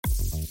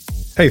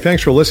Hey,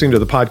 thanks for listening to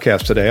the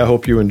podcast today. I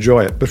hope you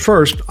enjoy it. But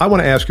first, I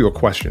want to ask you a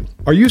question.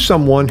 Are you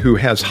someone who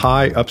has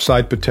high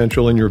upside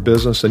potential in your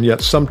business, and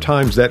yet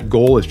sometimes that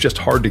goal is just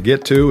hard to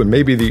get to, and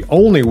maybe the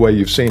only way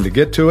you've seen to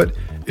get to it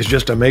is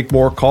just to make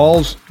more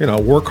calls,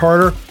 work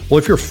harder? Well,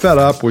 if you're fed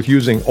up with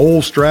using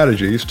old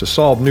strategies to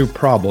solve new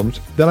problems,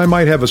 then I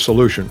might have a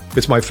solution.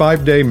 It's my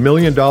 5-day $1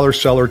 Million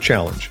Seller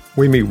Challenge.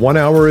 We meet 1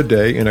 hour a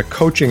day in a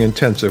coaching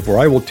intensive where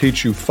I will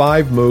teach you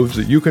 5 moves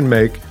that you can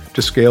make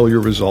to scale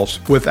your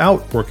results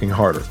without working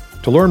harder.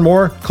 To learn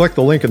more, click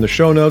the link in the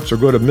show notes or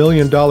go to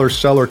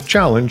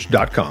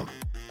 $1,000,000sellerchallenge.com.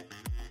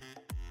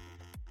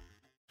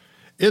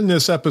 In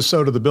this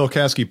episode of the Bill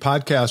Caskey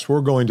Podcast, we're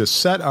going to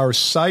set our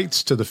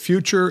sights to the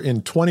future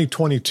in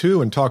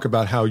 2022 and talk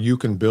about how you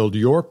can build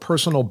your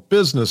personal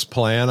business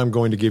plan. I'm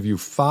going to give you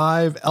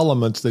 5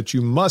 elements that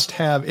you must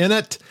have in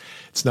it.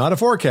 It's not a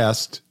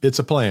forecast, it's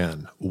a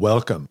plan.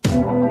 Welcome.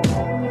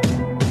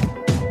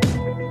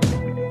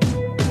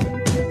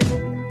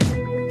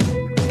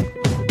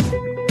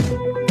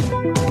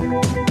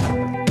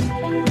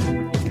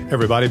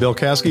 Everybody, Bill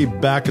Caskey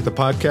back at the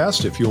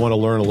podcast. If you want to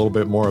learn a little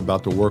bit more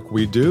about the work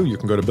we do, you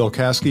can go to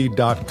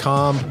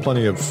BillCaskey.com.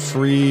 Plenty of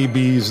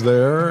freebies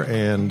there,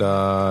 and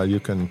you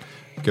can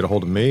get a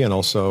hold of me and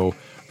also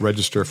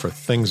register for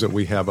things that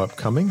we have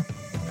upcoming.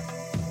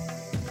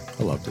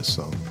 I love this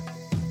song.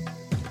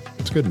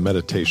 It's a good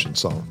meditation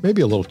song.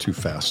 Maybe a little too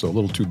fast, so a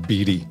little too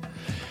beaty.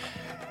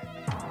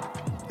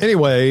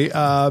 Anyway,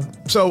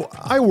 so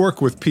I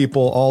work with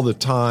people all the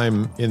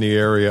time in the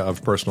area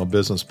of personal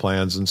business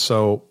plans. And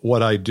so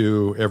what I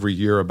do every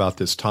year about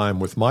this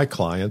time with my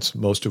clients,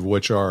 most of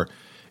which are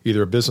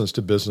either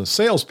business-to-business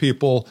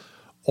salespeople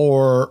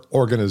or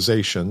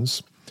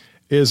organizations,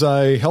 is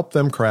I help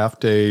them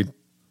craft a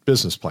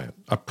business plan,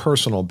 a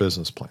personal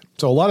business plan.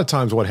 So a lot of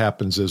times what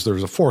happens is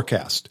there's a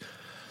forecast.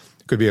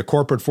 Could be a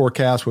corporate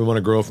forecast. We want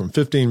to grow from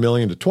 15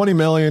 million to 20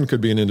 million.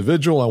 Could be an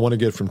individual. I want to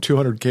get from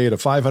 200K to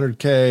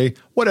 500K,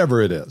 whatever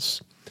it is.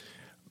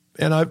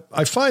 And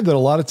I find that a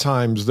lot of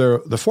times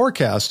the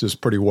forecast is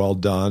pretty well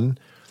done,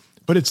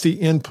 but it's the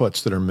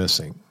inputs that are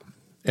missing.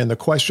 And the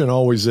question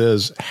always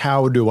is,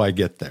 how do I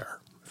get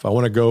there? If I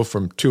want to go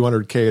from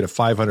 200K to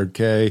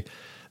 500K,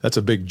 that's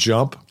a big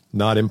jump,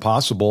 not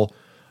impossible.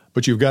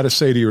 But you've got to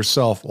say to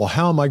yourself, well,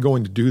 how am I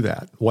going to do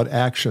that? What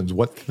actions,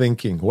 what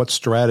thinking, what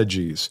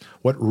strategies,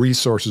 what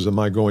resources am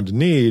I going to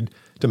need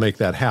to make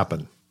that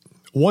happen?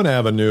 One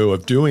avenue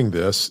of doing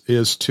this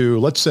is to,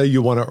 let's say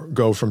you want to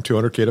go from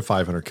 200K to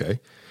 500K,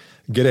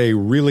 get a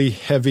really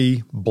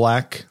heavy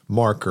black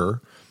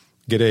marker,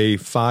 get a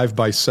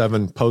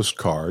 5x7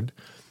 postcard,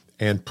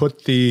 and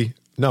put the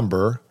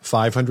number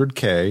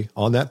 500K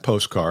on that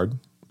postcard.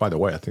 By the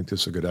way, I think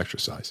this is a good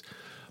exercise.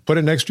 Put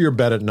it next to your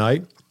bed at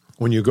night.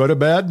 When you go to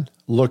bed,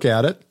 look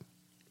at it.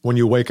 When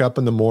you wake up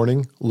in the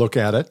morning, look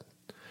at it.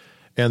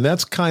 And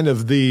that's kind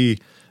of the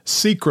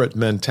secret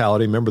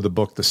mentality. Remember the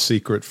book, The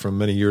Secret, from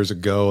many years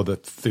ago? The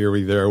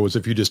theory there was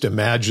if you just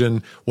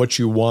imagine what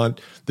you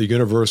want, the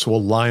universe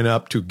will line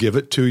up to give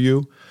it to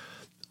you.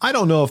 I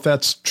don't know if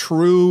that's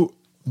true,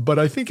 but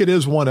I think it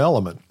is one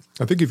element.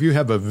 I think if you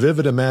have a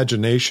vivid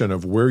imagination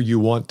of where you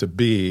want to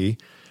be,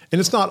 and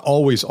it's not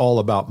always all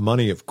about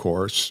money, of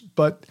course,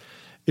 but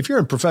if you're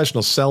in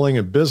professional selling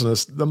and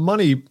business, the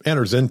money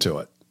enters into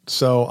it.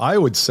 So I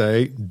would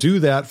say do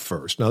that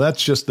first. Now,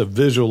 that's just the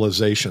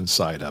visualization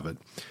side of it.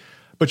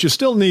 But you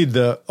still need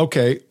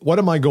okay, what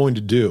am I going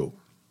to do?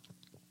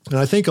 And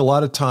I think a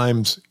lot of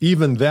times,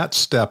 even that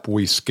step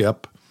we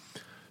skip.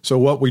 So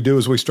what we do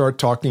is we start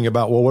talking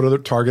about, well, what are the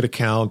target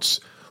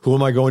accounts? Who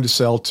am I going to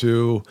sell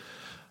to?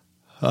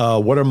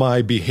 What are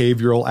my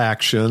behavioral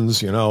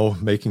actions?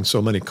 Making so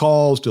many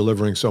calls,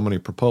 delivering so many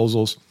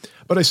proposals.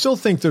 But I still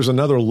think there's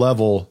another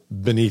level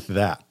beneath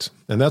that.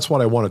 And that's what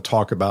I want to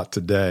talk about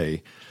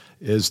today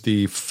is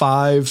the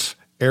 5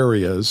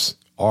 areas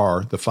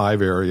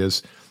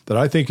that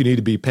I think you need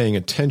to be paying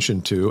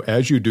attention to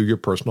as you do your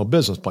personal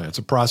business plan. It's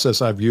a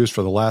process I've used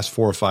for the last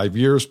 4 or 5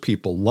 years.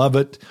 People love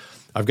it.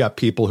 I've got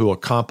people who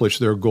accomplish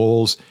their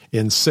goals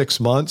in 6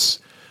 months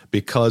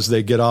because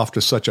they get off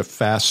to such a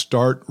fast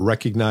start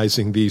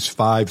recognizing these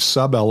 5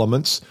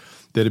 sub-elements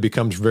that it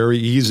becomes very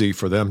easy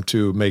for them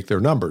to make their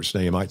numbers. Now,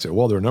 you might say,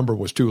 well, their number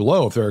was too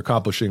low if they're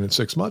accomplishing it in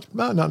 6 months.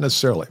 No, not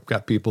necessarily. I've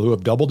got people who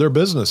have doubled their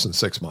business in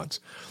 6 months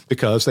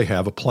because they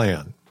have a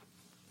plan.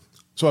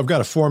 So I've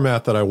got a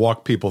format that I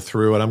walk people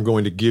through, and I'm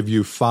going to give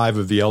you 5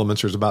 of the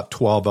elements. There's about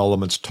 12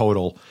 elements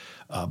total,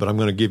 but I'm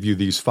going to give you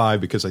these 5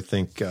 because I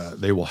think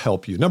they will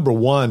help you. Number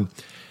 1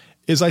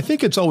 is I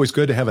think it's always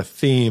good to have a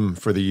theme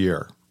for the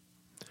year.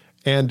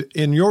 And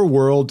in your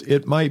world,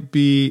 it might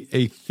be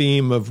a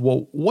theme of,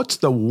 well, what's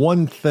the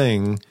one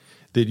thing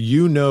that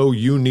you know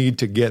you need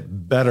to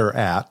get better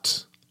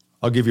at?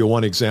 I'll give you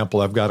one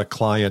example. I've got a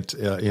client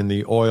in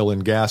the oil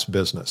and gas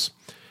business,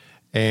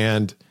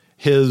 and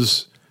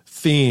his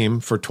theme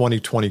for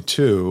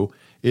 2022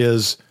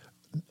 is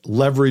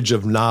leverage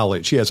of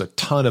knowledge. He has a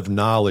ton of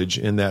knowledge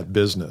in that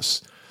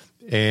business,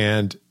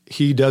 and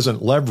he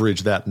doesn't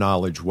leverage that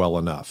knowledge well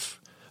enough.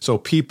 So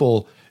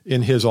people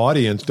in his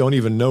audience don't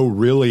even know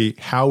really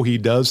how he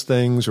does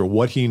things or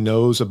what he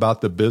knows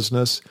about the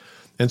business.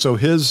 And so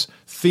his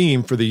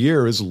theme for the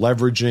year is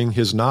leveraging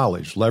his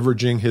knowledge,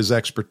 leveraging his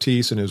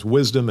expertise and his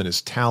wisdom and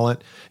his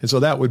talent. And so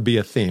that would be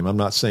a theme. I'm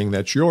not saying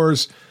that's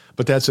yours,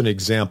 but that's an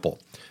example.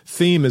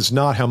 Theme is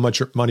not how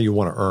much money you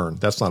want to earn.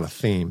 That's not a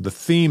theme. The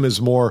theme is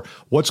more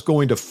what's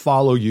going to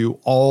follow you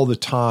all the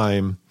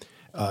time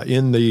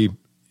in the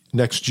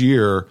next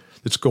year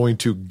that's going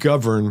to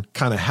govern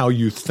kind of how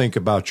you think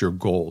about your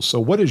goals.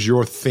 So what is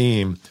your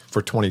theme for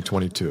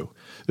 2022?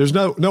 There's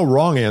no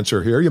wrong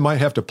answer here. You might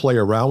have to play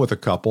around with a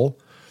couple,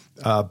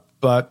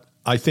 but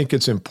I think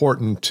it's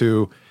important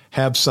to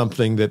have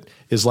something that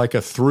is like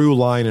a through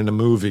line in a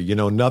movie. You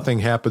know, nothing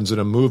happens in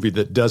a movie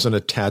that doesn't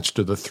attach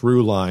to the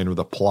through line or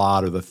the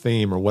plot or the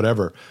theme or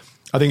whatever.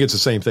 I think it's the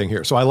same thing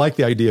here. So I like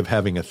the idea of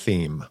having a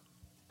theme.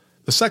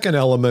 The second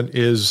element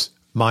is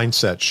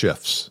mindset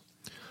shifts.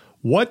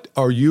 What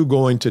are you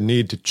going to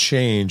need to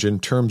change in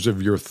terms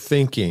of your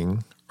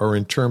thinking or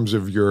in terms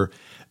of your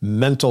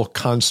mental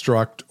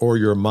construct or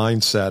your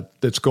mindset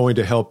that's going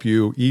to help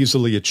you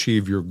easily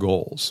achieve your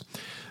goals?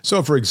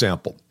 So, for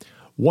example,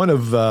 one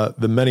of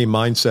the many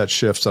mindset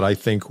shifts that I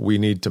think we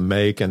need to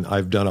make, and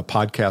I've done a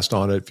podcast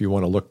on it. If you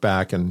want to look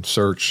back and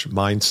search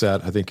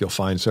mindset, I think you'll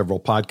find several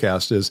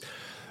podcasts, is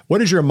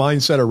what is your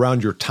mindset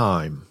around your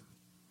time?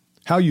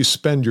 How you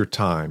spend your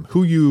time,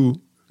 who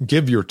you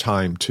give your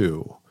time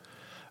to.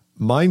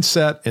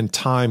 Mindset and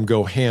time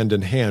go hand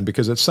in hand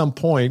because at some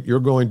point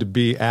you're going to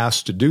be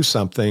asked to do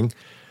something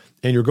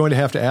and you're going to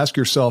have to ask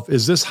yourself,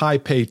 is this high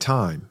pay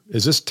time?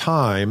 Is this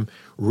time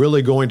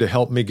really going to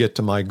help me get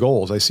to my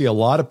goals? I see a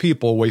lot of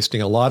people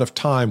wasting a lot of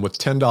time with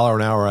 $10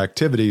 an hour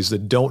activities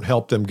that don't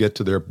help them get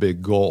to their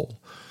big goal.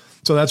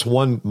 So that's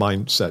one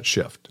mindset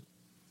shift.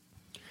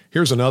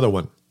 Here's another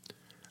one.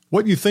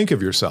 What do you think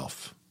of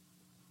yourself?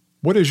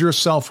 What is your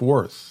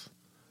self-worth?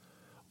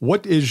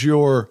 What is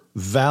your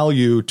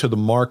value to the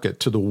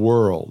market, to the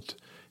world?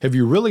 Have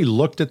you really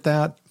looked at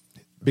that?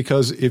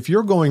 Because if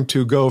you're going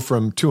to go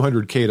from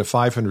 200K to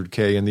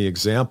 500K in the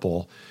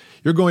example,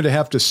 you're going to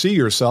have to see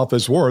yourself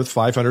as worth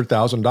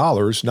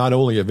 $500,000, not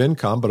only of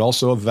income, but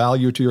also of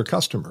value to your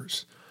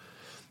customers.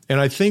 And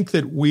I think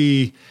that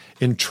we,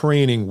 in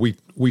training,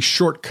 we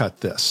shortcut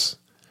this.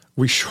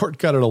 We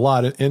shortcut it a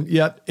lot. And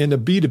yet in a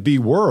B2B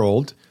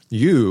world,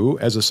 you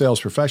as a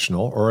sales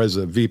professional or as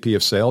a VP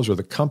of sales or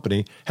the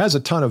company has a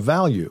ton of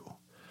value.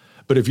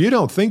 But if you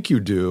don't think you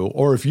do,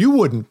 or if you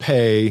wouldn't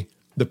pay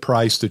the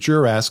price that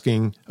you're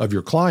asking of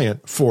your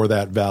client for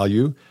that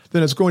value,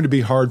 then it's going to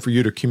be hard for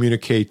you to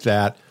communicate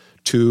that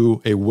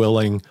to a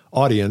willing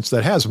audience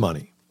that has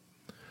money.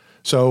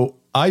 So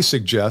I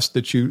suggest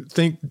that you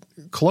think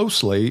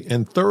closely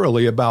and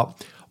thoroughly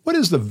about what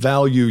is the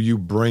value you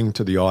bring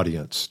to the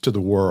audience, to the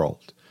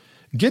world.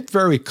 Get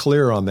very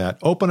clear on that.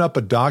 Open up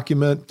a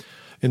document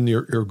in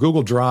your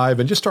Google Drive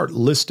and just start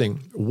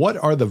listing what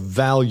are the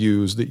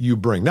values that you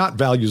bring. Not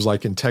values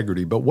like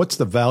integrity, but what's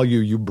the value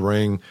you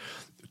bring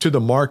to the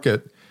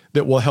market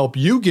that will help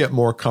you get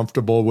more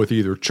comfortable with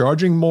either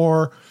charging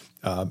more,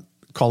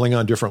 calling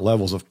on different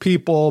levels of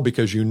people,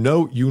 because you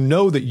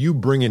know that you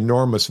bring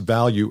enormous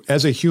value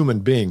as a human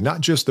being,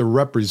 not just the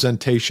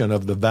representation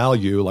of the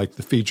value like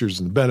the features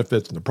and the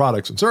benefits and the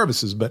products and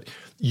services, but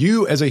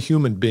you as a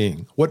human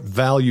being. What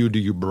value do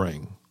you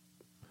bring?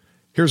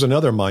 Here's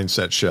another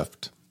mindset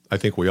shift I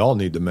think we all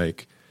need to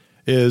make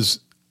is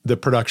the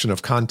production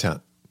of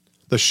content,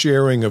 the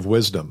sharing of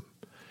wisdom.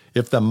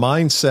 If the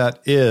mindset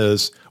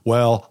is,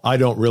 well, I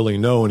don't really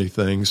know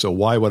anything, so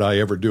why would I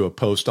ever do a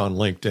post on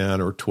LinkedIn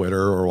or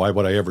Twitter, or why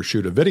would I ever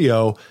shoot a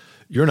video?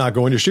 You're not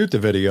going to shoot the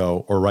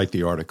video or write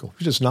the article.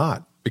 You're just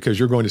not, because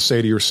you're going to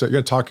say to yourself,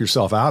 you're going to talk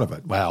yourself out of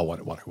it. Well,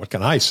 what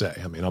can I say?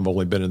 I mean, I've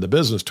only been in the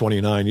business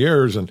 29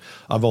 years and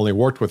I've only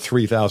worked with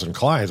 3,000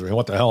 clients. I mean,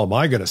 what the hell am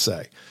I going to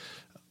say?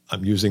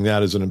 I'm using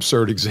that as an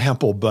absurd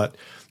example, but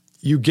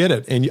you get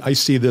it. And I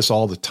see this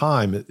all the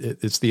time.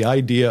 It's the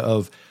idea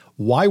of,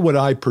 why would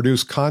I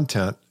produce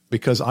content?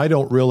 Because I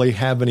don't really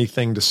have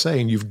anything to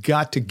say. And you've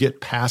got to get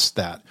past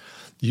that.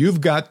 You've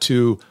got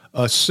to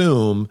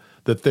assume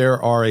that there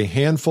are a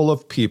handful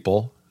of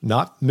people,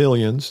 not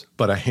millions,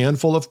 but a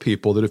handful of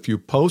people that if you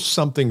post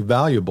something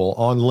valuable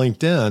on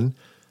LinkedIn,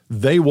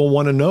 they will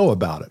want to know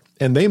about it.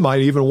 And they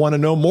might even want to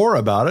know more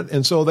about it.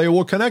 And so they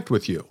will connect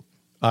with you.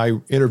 I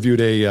interviewed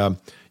a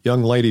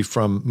young lady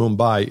from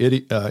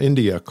Mumbai,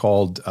 India,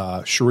 called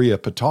Shreya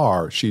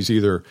Patar. She's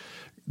either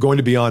going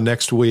to be on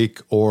next week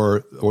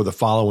or the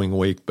following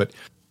week, but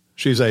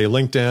she's a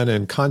LinkedIn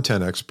and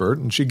content expert,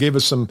 and she gave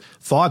us some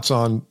thoughts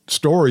on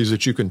stories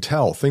that you can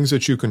tell, things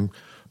that you can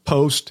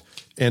post,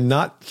 and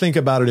not think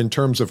about it in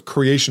terms of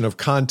creation of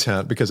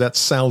content, because that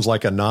sounds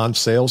like a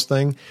non-sales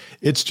thing.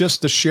 It's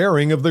just the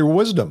sharing of their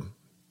wisdom.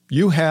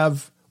 You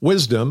have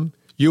wisdom.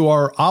 You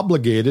are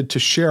obligated to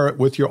share it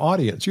with your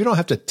audience. You don't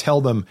have to tell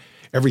them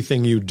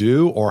everything you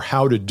do or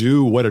how to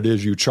do what it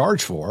is you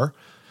charge for.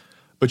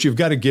 But you've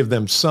got to give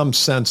them some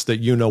sense that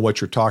you know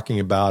what you're talking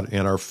about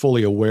and are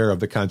fully aware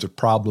of the kinds of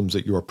problems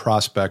that your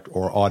prospect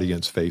or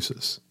audience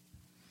faces.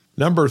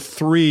 Number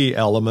 3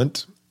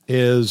 element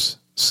is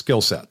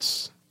skill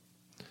sets.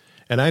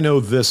 And I know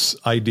this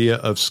idea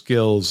of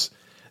skills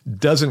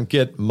doesn't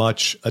get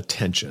much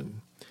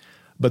attention,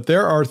 but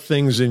there are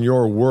things in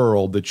your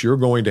world that you're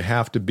going to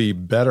have to be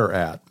better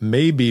at,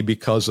 maybe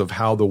because of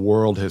how the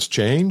world has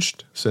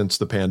changed since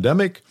the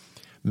pandemic.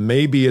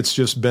 Maybe it's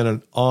just been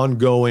an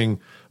ongoing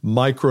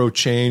micro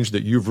change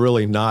that you've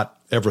really not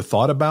ever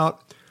thought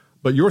about.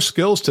 But your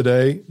skills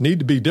today need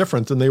to be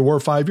different than they were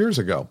 5 years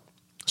ago.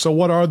 So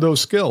what are those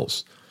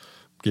skills?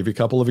 I'll give you a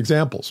couple of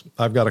examples.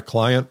 I've got a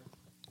client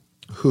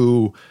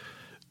who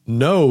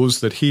knows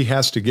that he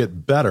has to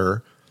get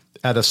better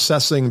at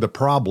assessing the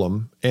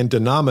problem and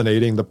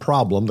denominating the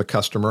problem the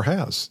customer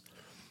has.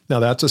 Now,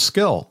 that's a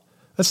skill.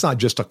 That's not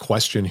just a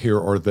question here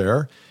or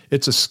there.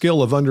 It's a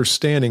skill of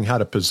understanding how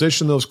to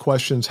position those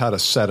questions, how to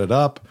set it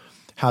up,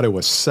 how to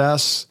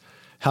assess,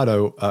 how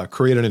to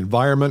create an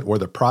environment where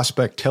the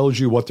prospect tells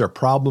you what their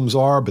problems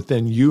are, but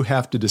then you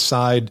have to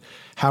decide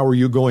how are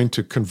you going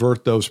to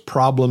convert those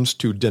problems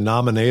to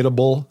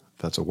denominatable,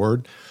 if that's a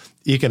word,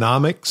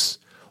 economics.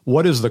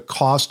 What is the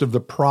cost of the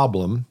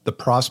problem the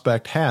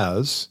prospect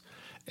has?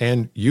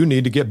 And you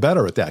need to get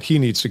better at that. He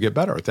needs to get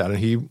better at that. And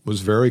he was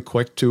very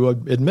quick to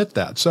admit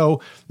that.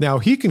 So now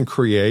he can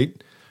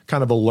create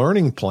kind of a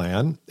learning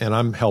plan, and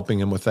I'm helping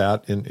him with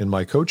that in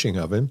my coaching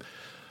of him,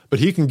 but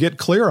he can get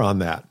clear on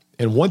that.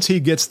 And once he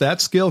gets that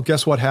skill,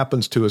 guess what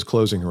happens to his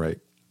closing rate?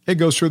 It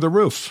goes through the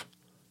roof.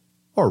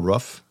 Or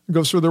roof. It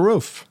goes through the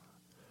roof.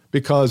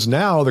 Because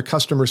now the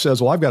customer says,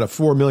 well, I've got a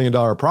 $4 million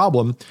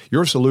problem.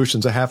 Your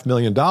solution's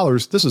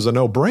 $500,000. This is a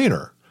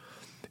no-brainer.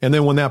 And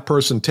then when that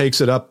person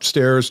takes it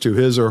upstairs to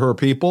his or her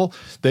people,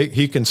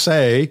 he can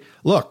say,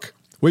 look,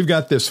 we've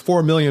got this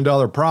 $4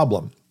 million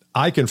problem.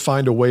 I can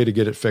find a way to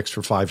get it fixed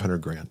for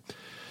 $500,000.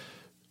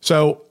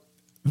 So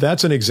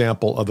that's an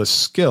example of a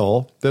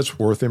skill that's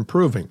worth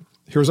improving.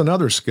 Here's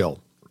another skill,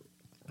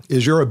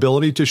 is your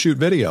ability to shoot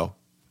video.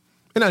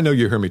 And I know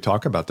you hear me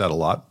talk about that a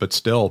lot, but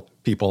still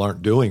people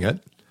aren't doing it.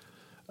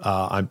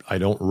 I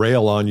don't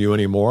rail on you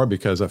anymore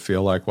because I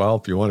feel like, well,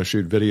 if you want to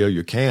shoot video,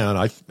 you can.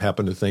 I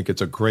happen to think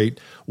it's a great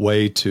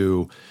way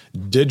to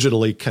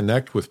digitally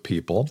connect with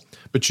people,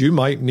 but you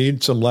might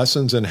need some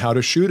lessons in how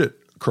to shoot it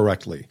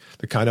correctly,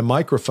 the kind of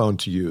microphone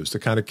to use, the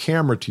kind of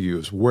camera to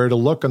use, where to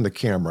look on the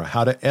camera,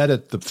 how to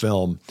edit the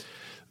film.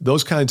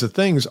 Those kinds of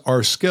things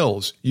are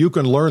skills. You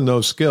can learn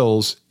those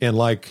skills in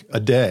like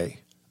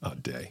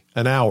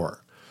an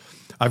hour.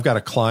 I've got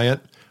a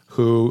client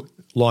who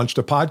launched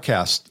a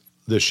podcast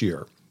this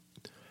year,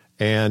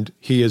 and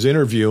he is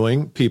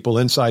interviewing people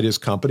inside his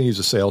company. He's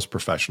a sales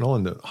professional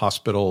in the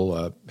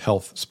hospital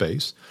health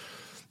space,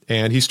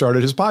 and he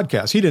started his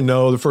podcast. He didn't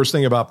know the first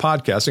thing about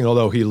podcasting,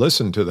 although he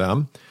listened to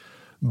them.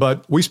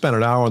 But we spent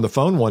an hour on the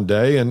phone one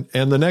day, and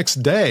the next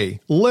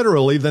day,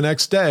 literally the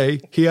next day,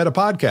 he had a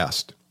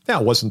podcast.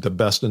 Now, it wasn't the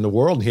best in the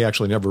world, and he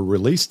actually never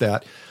released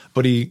that,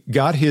 but he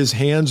got his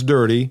hands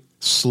dirty,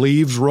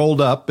 sleeves rolled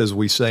up, as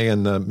we say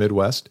in the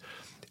Midwest,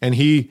 and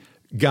he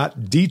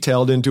got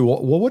detailed into,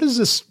 well, what does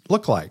this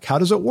look like? How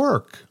does it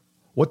work?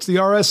 What's the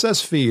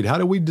RSS feed? How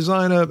do we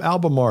design an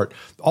album art?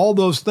 All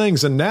those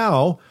things. And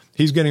now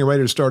he's getting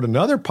ready to start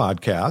another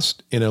podcast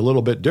in a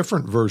little bit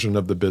different version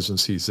of the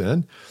business he's in.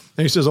 And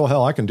he says, oh,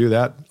 hell, I can do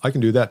that. I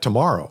can do that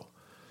tomorrow.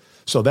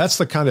 So that's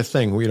the kind of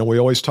thing, we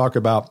always talk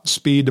about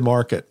speed to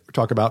market. We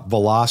talk about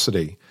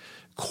velocity,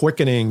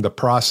 quickening the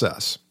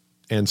process.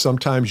 And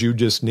sometimes you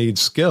just need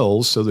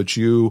skills so that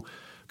you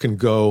can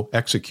go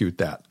execute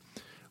that.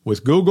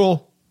 With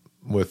Google,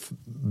 with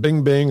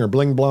Bing Bing or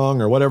Bling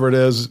Blong or whatever it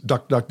is,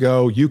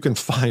 DuckDuckGo, you can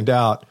find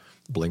out,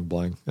 Bling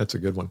Bling, that's a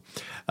good one.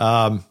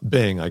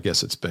 Bing, I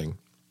guess it's Bing.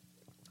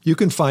 You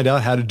can find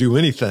out how to do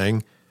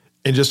anything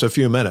in just a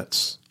few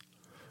minutes.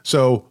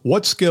 So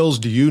what skills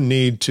do you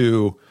need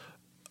to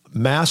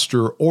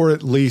master or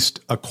at least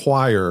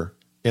acquire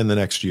in the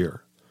next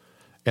year?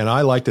 And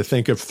I like to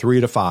think of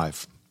 3 to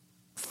 5.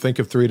 Think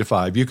of 3 to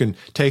 5. You can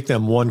take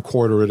them one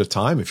quarter at a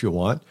time if you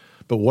want,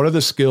 but what are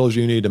the skills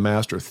you need to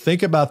master?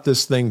 Think about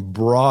this thing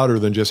broader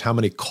than just how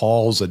many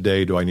calls a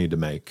day do I need to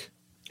make.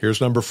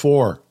 Here's number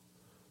 4.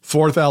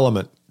 Fourth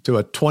element to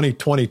a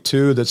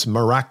 2022 that's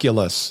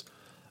miraculous,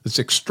 that's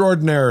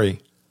extraordinary,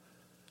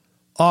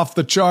 off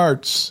the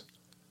charts,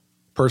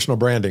 personal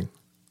branding.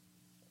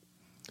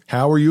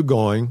 How are you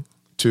going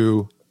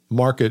to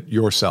market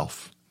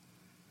yourself?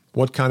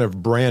 What kind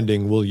of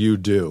branding will you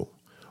do?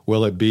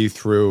 Will it be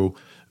through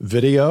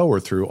video or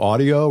through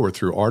audio or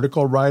through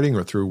article writing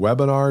or through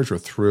webinars or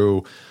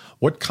through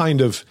what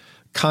kind of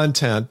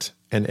content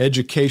and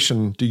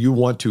education do you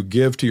want to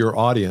give to your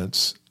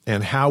audience,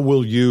 and how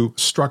will you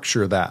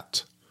structure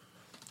that?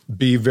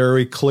 Be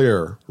very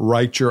clear.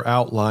 Write your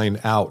outline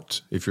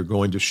out if you're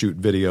going to shoot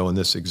video in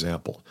this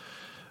example.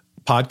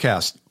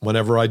 Podcast.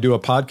 Whenever I do a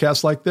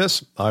podcast like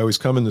this, I always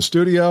come in the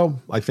studio,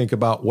 I think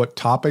about what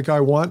topic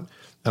I want,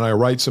 and I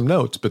write some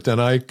notes, but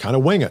then I kind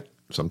of wing it.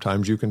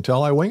 Sometimes you can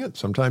tell I wing it.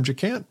 Sometimes you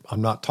can't.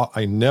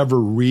 I never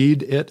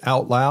read it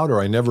out loud,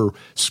 or I never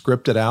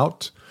script it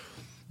out.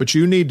 But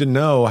you need to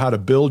know how to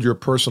build your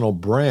personal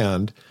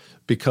brand,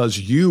 because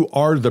you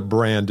are the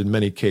brand in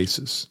many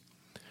cases.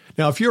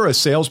 Now, if you're a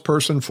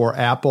salesperson for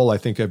Apple, I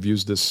think I've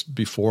used this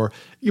before,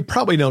 you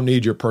probably don't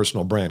need your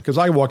personal brand, because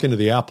I walk into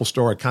the Apple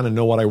store, I kind of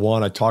know what I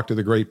want. I talk to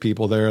the great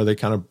people there. They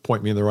kind of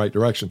point me in the right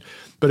direction.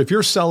 But if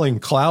you're selling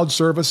cloud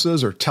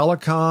services or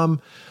telecom,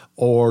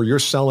 or you're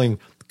selling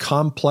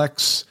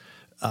complex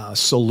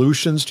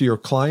solutions to your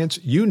clients,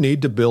 you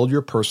need to build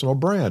your personal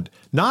brand.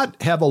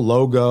 Not have a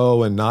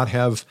logo and not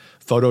have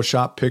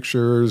Photoshop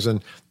pictures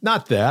and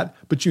not that,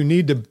 but you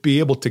need to be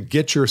able to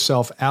get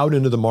yourself out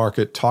into the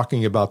market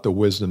talking about the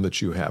wisdom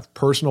that you have.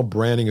 Personal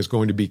branding is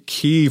going to be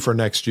key for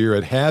next year.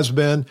 It has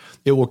been.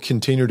 It will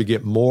continue to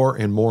get more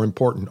and more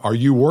important. Are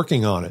you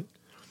working on it?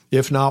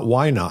 If not,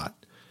 why not?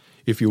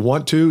 If you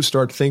want to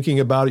start thinking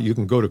about it, you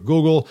can go to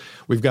Google.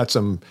 We've got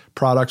some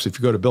products. If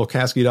you go to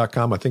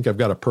BillCaskey.com, I think I've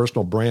got a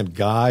personal brand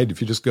guide.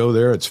 If you just go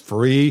there, it's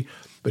free,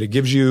 but it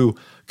gives you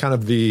kind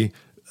of the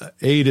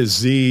A to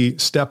Z,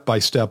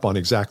 step-by-step on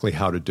exactly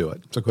how to do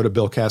it. So go to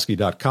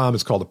BillCaskey.com.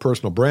 It's called the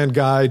Personal Brand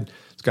Guide.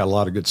 It's got a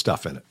lot of good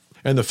stuff in it.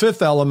 And the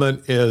fifth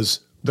element is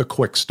the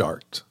quick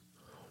start.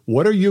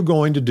 What are you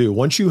going to do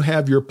once you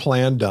have your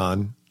plan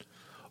done?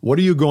 What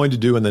are you going to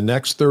do in the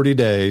next 30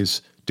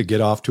 days to get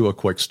off to a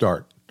quick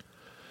start?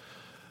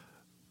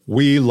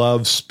 We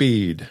love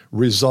speed.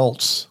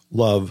 Results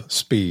love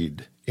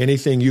speed.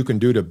 Anything you can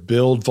do to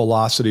build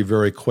velocity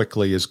very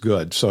quickly is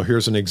good. So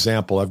here's an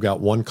example. I've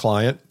got one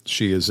client.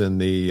 She is in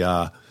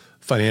the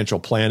financial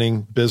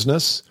planning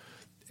business,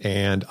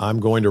 and I'm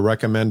going to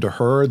recommend to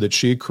her that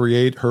she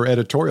create her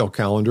editorial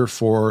calendar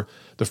for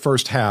the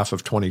first half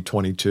of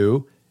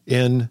 2022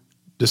 in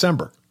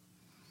December.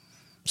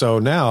 So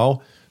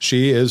now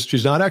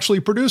she's not actually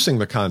producing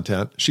the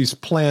content. She's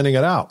planning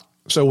it out.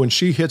 So when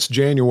she hits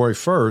January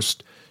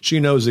 1st, she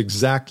knows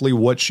exactly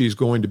what she's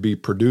going to be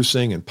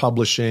producing and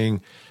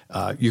publishing.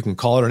 You can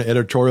call it an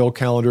editorial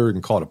calendar. You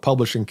can call it a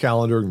publishing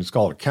calendar. You can just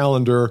call it a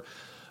calendar.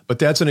 But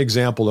that's an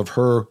example of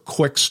her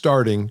quick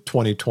starting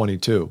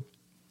 2022.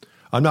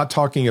 I'm not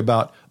talking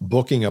about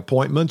booking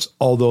appointments,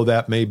 although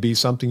that may be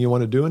something you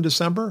want to do in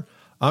December.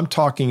 I'm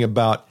talking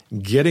about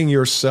getting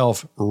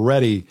yourself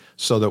ready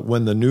so that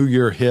when the new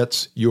year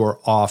hits, you're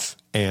off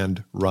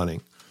and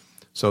running.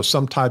 So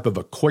some type of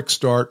a quick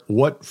start.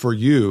 What for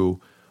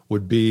you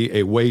would be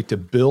a way to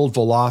build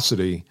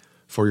velocity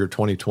for your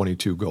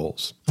 2022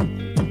 goals?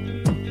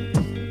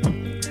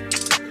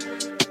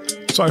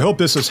 So I hope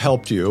this has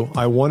helped you.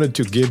 I wanted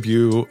to give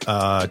you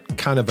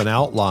kind of an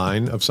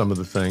outline of some of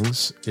the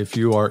things. If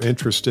you are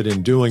interested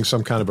in doing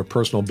some kind of a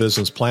personal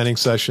business planning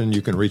session,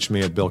 you can reach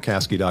me at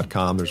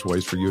BillCaskey.com. There's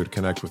ways for you to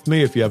connect with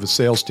me. If you have a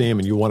sales team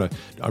and you want to,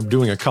 I'm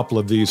doing a couple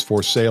of these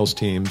for sales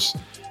teams,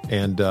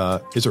 and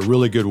it's a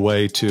really good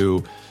way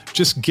to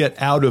just get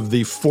out of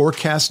the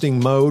forecasting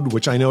mode,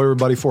 which I know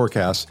everybody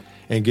forecasts,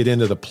 and get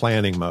into the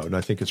planning mode. And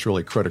I think it's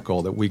really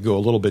critical that we go a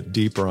little bit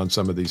deeper on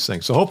some of these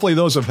things. So hopefully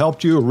those have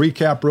helped you.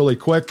 Recap really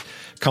quick,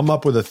 come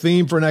up with a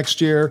theme for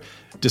next year,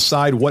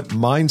 decide what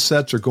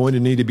mindsets are going to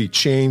need to be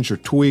changed or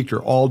tweaked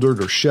or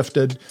altered or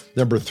shifted.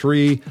 Number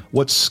 3,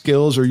 what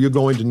skills are you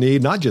going to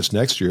need, not just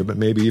next year, but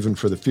maybe even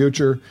for the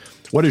future?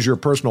 What is your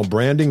personal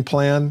branding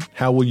plan?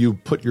 How will you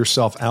put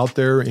yourself out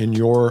there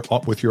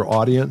with your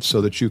audience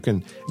so that you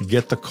can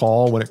get the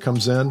call when it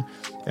comes in?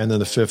 And then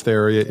the 5th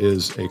area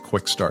is a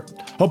quick start.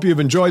 Hope you've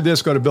enjoyed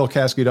this. Go to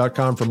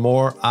BillCaskey.com for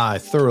more. I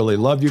thoroughly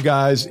love you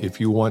guys. If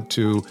you want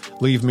to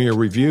leave me a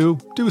review,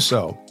 do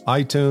so.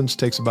 iTunes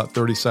takes about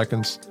 30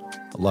 seconds.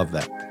 I love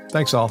that.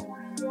 Thanks all.